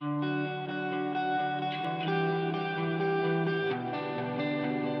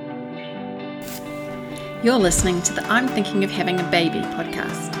You're listening to the I'm Thinking of Having a Baby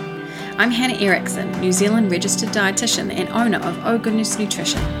podcast. I'm Hannah Erickson, New Zealand registered dietitian and owner of Oh Goodness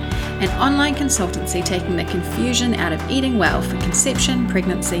Nutrition, an online consultancy taking the confusion out of eating well for conception,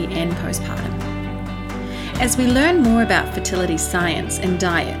 pregnancy and postpartum. As we learn more about fertility science and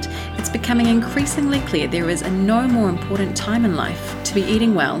diet, it's becoming increasingly clear there is a no more important time in life to be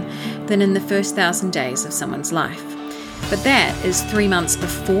eating well than in the first 1,000 days of someone's life. But that is 3 months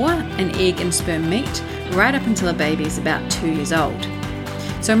before an egg and sperm meet, right up until a baby is about 2 years old.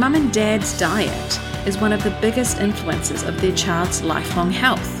 So mum and dad's diet is one of the biggest influences of their child's lifelong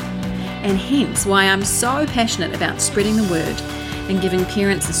health, and hence why I'm so passionate about spreading the word and giving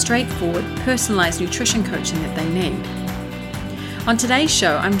parents the straightforward, personalised nutrition coaching that they need. On today's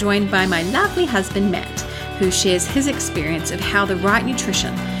show, I'm joined by my lovely husband Matt, who shares his experience of how the right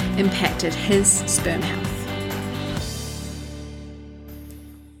nutrition impacted his sperm health.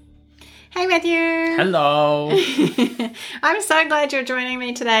 Hey Matthew! Hello! I'm so glad you're joining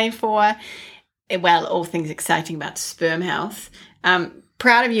me today for, well, all things exciting about sperm health.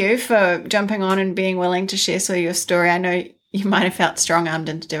 Proud of you for jumping on and being willing to share some of your story. I know you might have felt strong-armed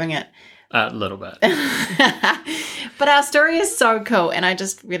into doing it. A little bit. But our story is so cool, and I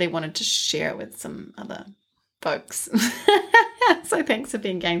just really wanted to share it with some other folks. So thanks for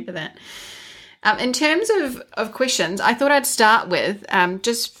being game for that. In terms of questions, I thought I'd start with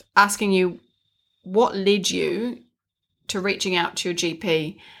just asking you what led you to reaching out to your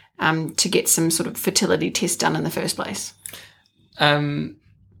GP to get some sort of fertility test done in the first place.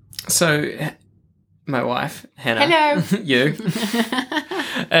 So my wife, Hannah, hello, you,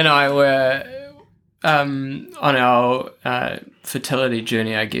 and I were on our fertility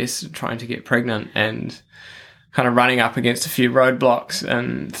journey, I guess, trying to get pregnant and kind of running up against a few roadblocks,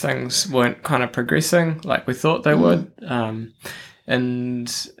 and things weren't kind of progressing like we thought they would.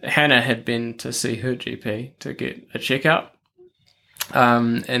 And Hannah had been to see her GP to get a checkup.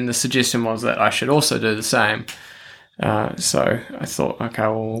 And the suggestion was that I should also do the same. So I thought, okay,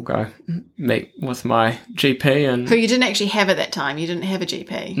 well, we'll go meet with my GP. And who you didn't actually have at that time? You didn't have a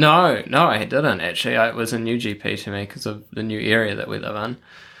GP? No, I didn't actually. It was a new GP to me because of the new area that we live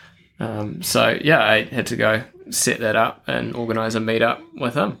in. So yeah, I had to go set that up and organise a meet-up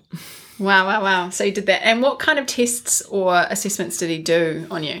with him. Wow. So you did that. And what kind of tests or assessments did he do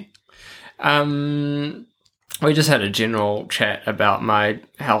on you? We just had a general chat about my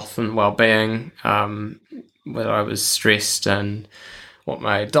health and well-being, whether I was stressed and what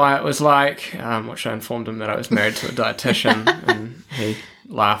my diet was like, which I informed him that I was married to a dietitian, and he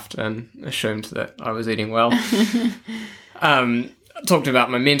laughed and assumed that I was eating well. Talked about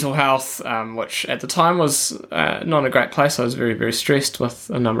my mental health, which at the time was not a great place. I was very, very stressed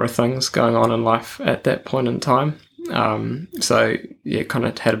with a number of things going on in life at that point in time. So, yeah, kind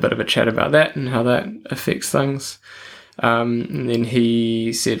of had a bit of a chat about that and how that affects things. And then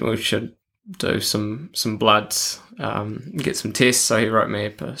he said we should do some bloods, get some tests. So he wrote me a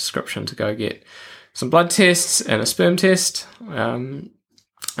prescription to go get some blood tests and a sperm test.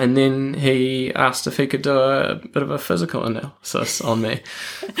 And then he asked if he could do a bit of a physical analysis on me.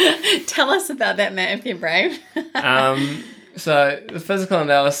 Tell us about that, Matt, if you're brave. So the physical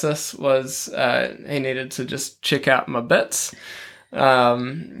analysis was he needed to just check out my bits,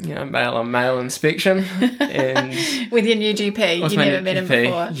 male on male inspection. And with your new GP, you never met him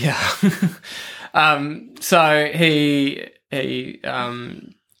before. Yeah. So he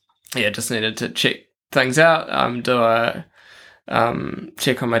just needed to check things out, do a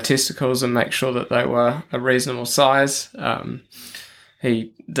check on my testicles and make sure that they were a reasonable size.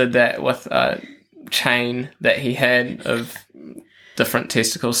 He did that with a chain that he had of different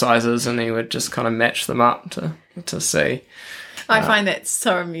testicle sizes, and he would just kind of match them up to see. I find that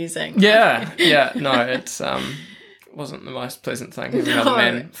so amusing. Yeah. No, it wasn't the most pleasant thing having another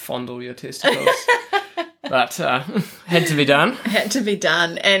man fondle your testicles. But had to be done. Had to be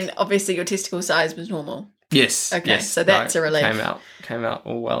done. And obviously your testicle size was normal. Yes. Okay, yes, so that's a relief. Came out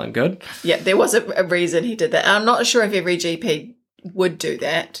all well and good. Yeah, there was a reason he did that. I'm not sure if every GP would do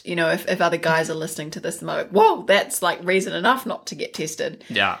that. You know, if other guys are listening to this, they're like, whoa, that's like reason enough not to get tested.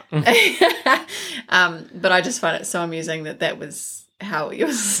 Yeah. But I just find it so amusing that was how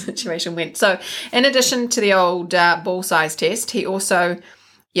your situation went. So in addition to the old ball size test, he also,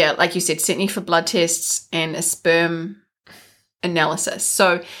 like you said, sent you for blood tests and a sperm analysis.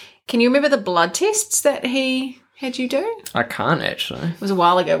 So can you remember the blood tests that he had you do? I can't actually. It was a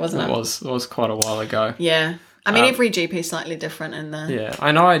while ago, wasn't it? It was quite a while ago. Yeah. I mean, every GP is slightly different in the... Yeah.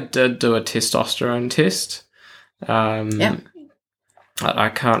 I know I did do a testosterone test. I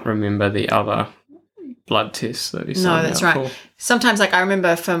can't remember the other blood tests that he No, signed that's out right. for. Sometimes, like, I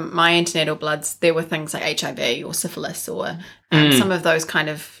remember from my antenatal bloods, there were things like HIV or syphilis or some of those kind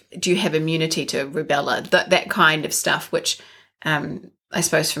of, do you have immunity to rubella, that kind of stuff, which I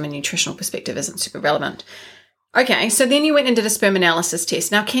suppose from a nutritional perspective isn't super relevant. Okay, so then you went and did a sperm analysis test.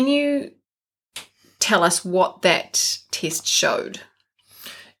 Now, can you tell us what that test showed?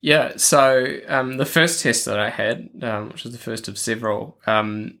 Yeah, so the first test that I had, which was the first of several,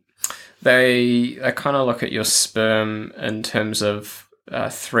 they kind of look at your sperm in terms of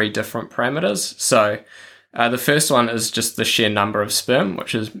 3 different parameters. So the first one is just the sheer number of sperm,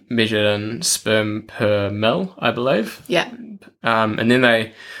 which is measured in sperm per mil, I believe. Yeah. And then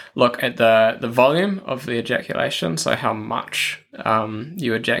they look at the volume of the ejaculation, so how much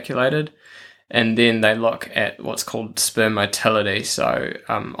you ejaculated. And then they look at what's called sperm motility. So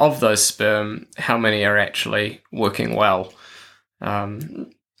of those sperm, how many are actually working well?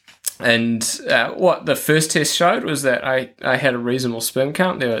 And what the first test showed was that I had a reasonable sperm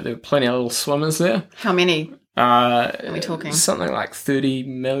count. There were plenty of little swimmers there. How many are we talking? Something like 30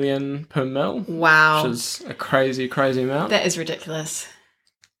 million per mil. Wow. Which is a crazy, crazy amount. That is ridiculous.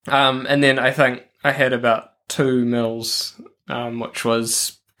 And then I think I had about 2 mils, which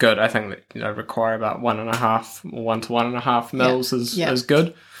was good. I think that require about 1 to 1.5 mils is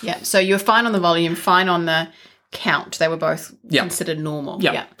good. Yeah. So you were fine on the volume, fine on the count. They were both considered normal.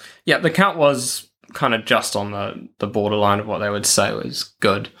 Yeah. The count was kind of just on the borderline of what they would say was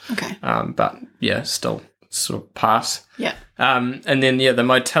good. Okay. But yeah, still sort of pass. Yeah. And then the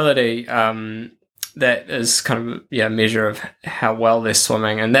motility, that is kind of a measure of how well they're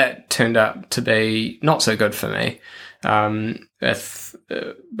swimming, and that turned out to be not so good for me.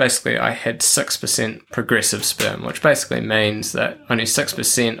 Basically, I had 6% progressive sperm, which basically means that only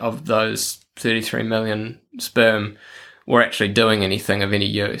 6% of those 33 million sperm were actually doing anything of any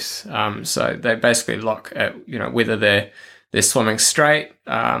use. So they basically look at whether they're swimming straight,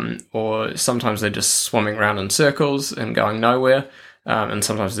 or sometimes they're just swimming around in circles and going nowhere, and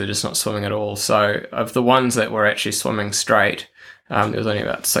sometimes they're just not swimming at all. So of the ones that were actually swimming straight, there was only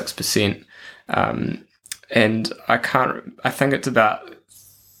about 6%. And I think it's about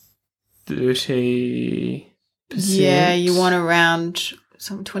 30%. Yeah, you want around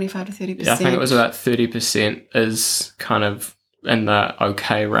some 25 to 30%. Yeah, I think it was about 30% is kind of in the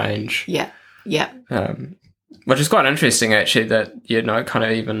okay range. Yeah. Which is quite interesting, actually, that, kind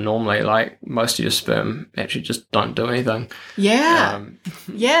of even normally, like, most of your sperm actually just don't do anything. Yeah.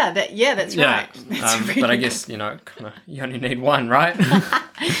 That's right. But I guess, kind of, you only need one, right?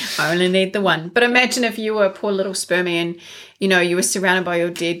 I only need the one. But imagine if you were a poor little spermie and, you were surrounded by your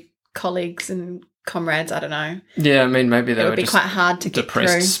dead colleagues and comrades, I don't know. Yeah, I mean, maybe they it were would be just quite hard to get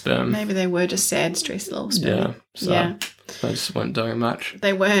depressed through. sperm. Maybe they were just sad, stressed little sperm. Yeah, they just weren't doing much.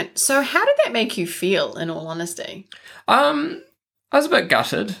 They weren't. So how did that make you feel, in all honesty? I was a bit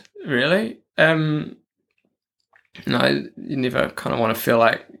gutted, really. You never kind of want to feel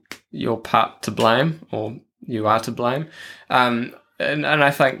like you're part to blame or you are to blame. And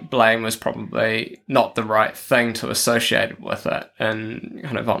I think blame was probably not the right thing to associate with it. And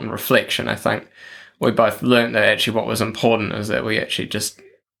kind of on reflection, I think we both learned that actually what was important is that we actually just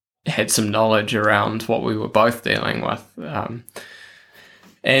had some knowledge around what we were both dealing with.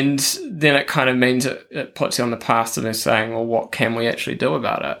 And then it kind of means it puts you on the path of saying, well, what can we actually do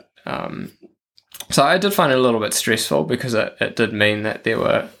about it? So I did find it a little bit stressful because it did mean that there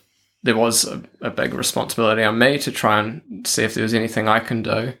was a big responsibility on me to try and see if there was anything I can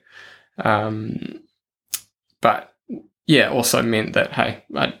do. But yeah, also meant that, hey,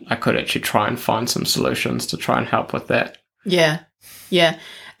 I could actually try and find some solutions to try and help with that. Yeah.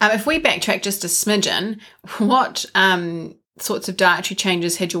 If we backtrack just a smidgen, what sorts of dietary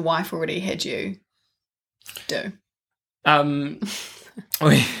changes had your wife already had you do?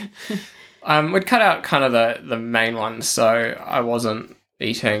 We'd cut out kind of the main ones, so I wasn't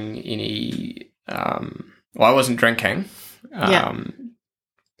eating any. I wasn't drinking.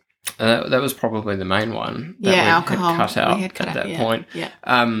 That was probably the main one. That alcohol. Had cut out at that point. Yeah.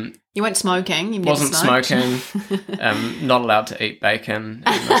 You weren't smoking. You wasn't smoking. Not allowed to eat bacon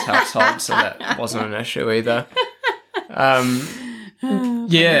in this household, so that wasn't an issue either.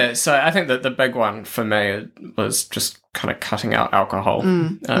 So I think that the big one for me was just kind of cutting out alcohol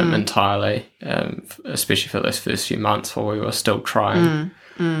entirely, especially for those first few months while we were still trying.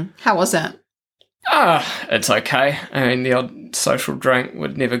 How was that? It's okay. I mean, the odd social drink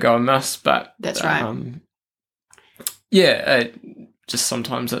would never go amiss, but that's right. Just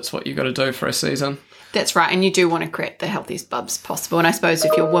sometimes that's what you got to do for a season. That's right, and you do want to create the healthiest bubs possible. And I suppose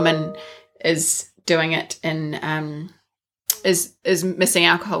if your woman is doing it in is missing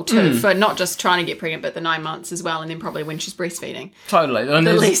alcohol too, for not just trying to get pregnant, but the 9 months as well, and then probably when she's breastfeeding. Totally. And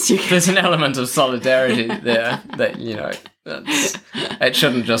there's an element of solidarity there that, it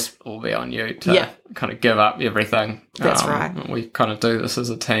shouldn't just all be on you to kind of give up everything. That's right. We kind of do this as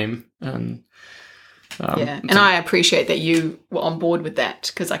a team. And and I appreciate that you were on board with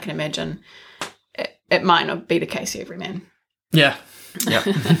that, because I can imagine it might not be the case for every man. Yeah. Yeah.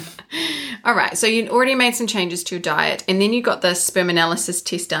 All right. So you already made some changes to your diet, and then you got the sperm analysis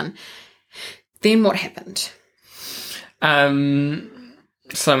test done. Then what happened?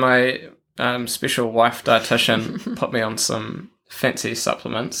 So my special wife dietitian put me on some fancy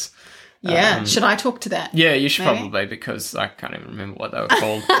supplements. Yeah. Should I talk to that? Yeah, you should probably, because I can't even remember what they were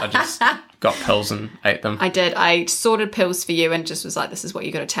called. I just got pills and ate them. I did. I sorted pills for you and just was like, this is what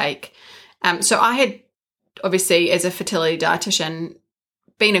you got to take. So I had, obviously, as a fertility dietitian,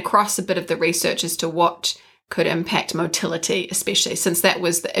 been across a bit of the research as to what could impact motility, especially since that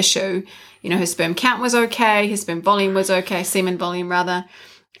was the issue. His sperm count was okay, his sperm volume was okay, semen volume rather,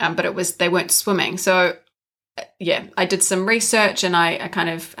 but they weren't swimming. So, I did some research, and I kind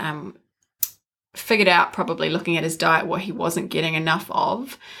of figured out, probably looking at his diet, what he wasn't getting enough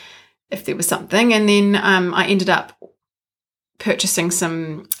of, if there was something. And then I ended up purchasing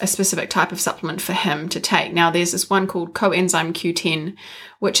a specific type of supplement for him to take. Now, there's this one called coenzyme Q10,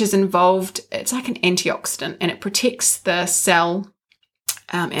 which is involved, it's like an antioxidant, and it protects the cell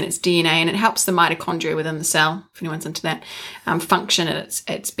and its DNA, and it helps the mitochondria within the cell, if anyone's into that, function at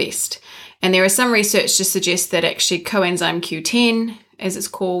its best. And there is some research to suggest that actually coenzyme Q10, as it's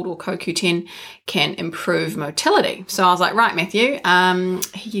called, or CoQ10, can improve motility. So I was like, right, Matthew, here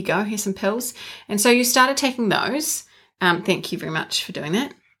you go, here's some pills. And so you started taking those. Thank you very much for doing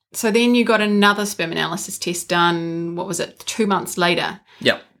that. So then you got another sperm analysis test done, what was it, 2 months later?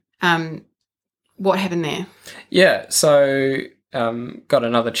 Yep. What happened there? Yeah, so got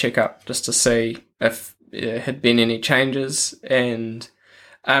another checkup just to see if there had been any changes. And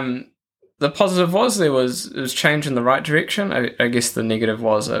the positive was it was change in the right direction. I guess the negative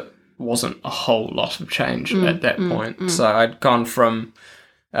was it wasn't a whole lot of change at that point. So I'd gone from...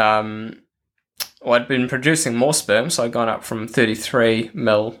 I'd been producing more sperm, so I'd gone up from 33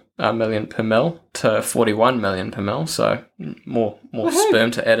 million per mil to 41 million per mil, so more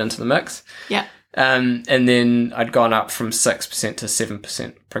sperm to add into the mix. Yeah. And then I'd gone up from 6% to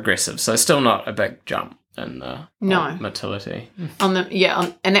 7% progressive, so still not a big jump in motility. And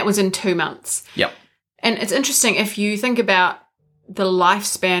that was in 2 months. Yep. And it's interesting, if you think about the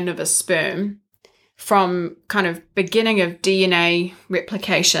lifespan of a sperm, from kind of beginning of DNA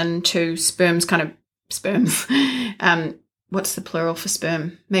replication to sperms. What's the plural for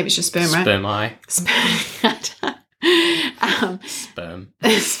sperm? Maybe it's just sperm, right? Spermi. Sperm.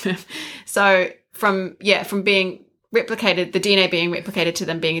 Sperm. So from being replicated, the DNA being replicated to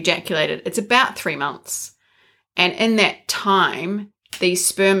them being ejaculated, it's about 3 months. And in that time, the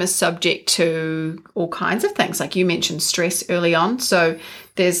sperm is subject to all kinds of things. Like you mentioned, stress early on. So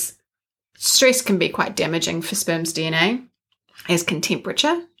stress can be quite damaging for sperm's DNA, as can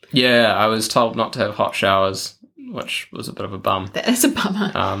temperature. Yeah, I was told not to have hot showers, which was a bit of a bum. That is a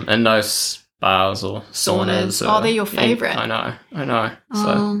bummer. And no spas or saunas. They're your favourite. I know.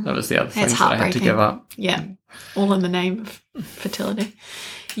 So that was the other thing that I had to give up. Yeah, all in the name of fertility.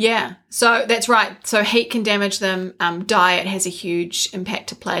 Yeah, so that's right. So heat can damage them. Diet has a huge impact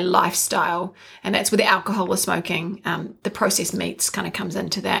to play. Lifestyle, and that's where the alcohol or smoking, the processed meats kind of comes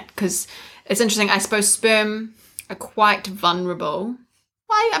into that, because it's interesting. I suppose sperm are quite vulnerable.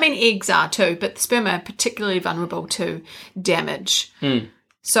 Well, I mean, eggs are too, but the sperm are particularly vulnerable to damage.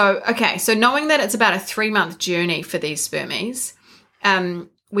 So, okay, so knowing that it's about a 3-month journey for these spermies,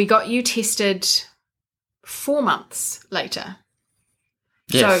 we got you tested 4 months later.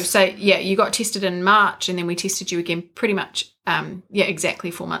 Yes. So you got tested in March, and then we tested you again pretty much,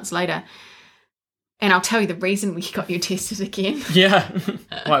 exactly 4 months later. And I'll tell you the reason we got you tested again. Yeah.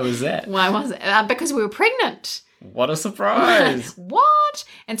 Why was that? Why was it? Because we were pregnant. What a surprise. What?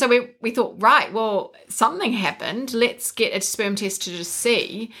 And so we thought, right, well, something happened. Let's get a sperm test to just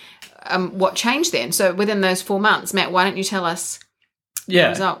see what changed then. So within those 4 months, Matt, why don't you tell us the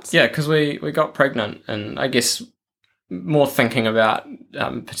results? Yeah, because we got pregnant, and I guess more thinking about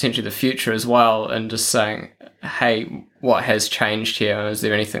potentially the future as well, and just saying, hey, what has changed here? Is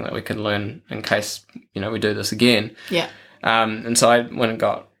there anything that we can learn in case, we do this again? Yeah. And so I went and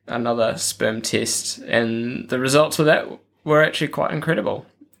got another sperm test, and the results of that were actually quite incredible.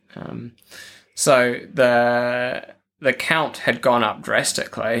 So the count had gone up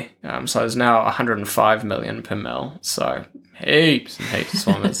drastically. So there's now 105 million per mil. So heaps and heaps of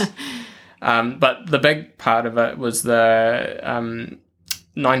swimmers. But the big part of it was the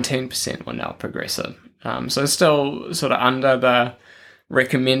 19% were now progressive. So still sort of under the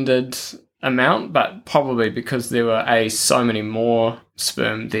recommended amount, but probably because there were so many more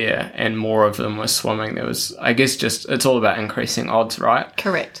sperm there and more of them were swimming, there was, I guess, just, it's all about increasing odds, right?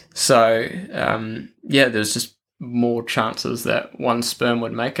 Correct. So, there's just more chances that one sperm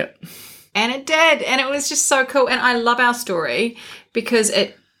would make it. And it did. And it was just so cool. And I love our story because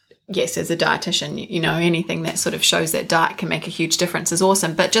yes, as a dietitian, anything that sort of shows that diet can make a huge difference is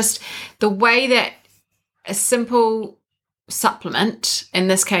awesome. But just the way that a simple supplement, in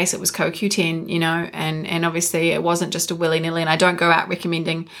this case it was CoQ10, and obviously it wasn't just a willy-nilly, and I don't go out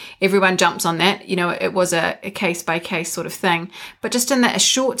recommending everyone jumps on that, it was a case-by-case sort of thing, but just in a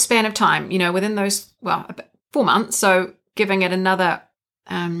short span of time, within those, 4 months, so giving it another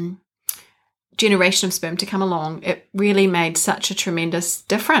generation of sperm to come along, it really made such a tremendous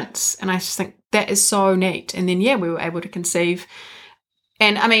difference, and I just think that is so neat. And then we were able to conceive.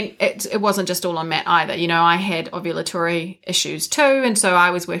 And I mean, it wasn't just all on Matt either. I had ovulatory issues too. And so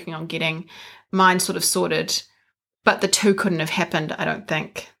I was working on getting mine sort of sorted, but the two couldn't have happened, I don't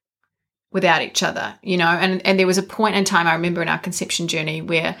think, without each other, and there was a point in time I remember in our conception journey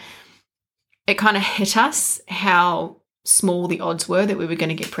where it kind of hit us how small the odds were that we were going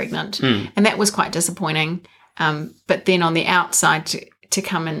to get pregnant. And that was quite disappointing. But then on the outside to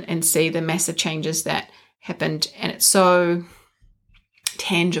come in and see the massive changes that happened, and it's so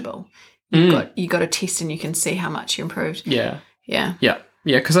tangible. You got a test and you can see how much you improved. Yeah,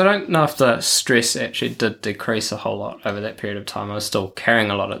 because I don't know if the stress actually did decrease a whole lot over that period of time. I was still carrying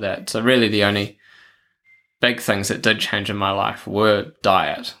a lot of that. So really the only big things that did change in my life were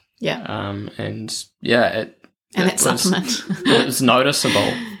diet. That supplement. It was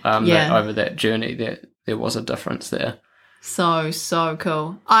noticeable that over that journey that there was a difference there. So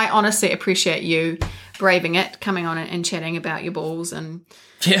cool. I honestly appreciate you braving it, coming on and chatting about your balls and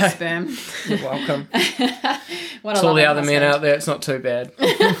sperm. You're welcome. To all the other men out there, it's not too bad.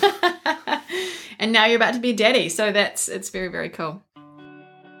 And now you're about to be a daddy, so it's very, very cool.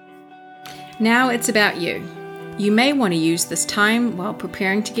 Now it's about you. You may want to use this time while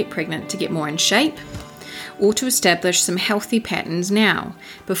preparing to get pregnant to get more in shape, or to establish some healthy patterns now,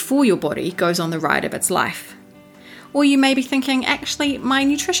 before your body goes on the ride of its life. Or you may be thinking, actually, my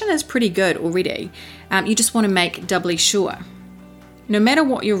nutrition is pretty good already. You just want to make doubly sure. No matter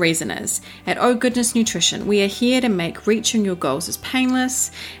what your reason is, at Oh Goodness Nutrition, we are here to make reaching your goals as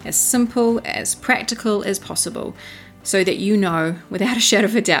painless, as simple, as practical as possible, so that you know, without a shadow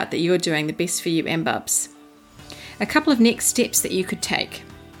of a doubt, that you are doing the best for you and bubs. A couple of next steps that you could take.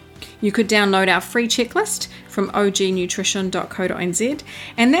 You could download our free checklist from ognutrition.co.nz,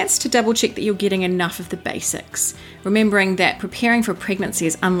 and that's to double check that you're getting enough of the basics, remembering that preparing for pregnancy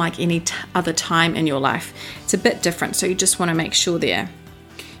is unlike any other time in your life. It's a bit different, so you just want to make sure there.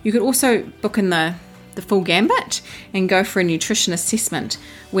 You could also book in the full gambit and go for a nutrition assessment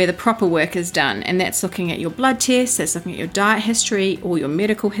where the proper work is done, and that's looking at your blood tests, that's looking at your diet history or your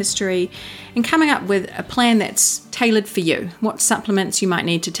medical history, and coming up with a plan that's tailored for you, what supplements you might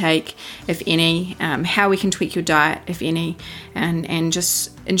need to take, if any, how we can tweak your diet, if any, and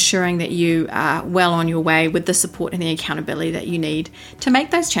just ensuring that you are well on your way with the support and the accountability that you need to make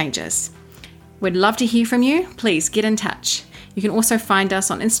those changes. We'd love to hear from you. Please get in touch. You can also find us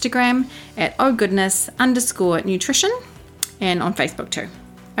on Instagram at ohgoodness_nutrition and on Facebook too.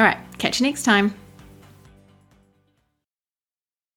 All right, catch you next time.